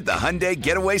 Visit the Hyundai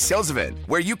Getaway Sales Event,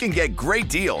 where you can get great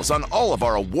deals on all of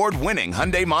our award-winning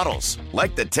Hyundai models,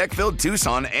 like the tech-filled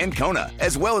Tucson and Kona,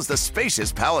 as well as the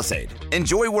spacious Palisade.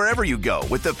 Enjoy wherever you go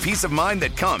with the peace of mind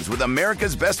that comes with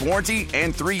America's best warranty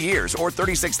and 3 years or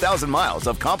 36,000 miles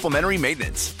of complimentary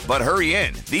maintenance. But hurry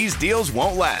in, these deals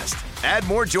won't last. Add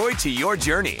more joy to your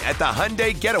journey at the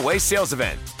Hyundai Getaway Sales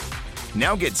Event.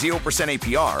 Now get 0%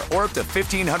 APR or up to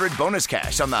 $1,500 bonus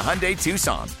cash on the Hyundai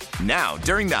Tucson. Now,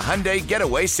 during the Hyundai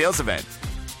Getaway Sales Event.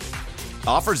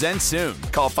 Offers end soon.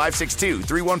 Call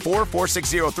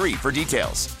 562-314-4603 for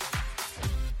details.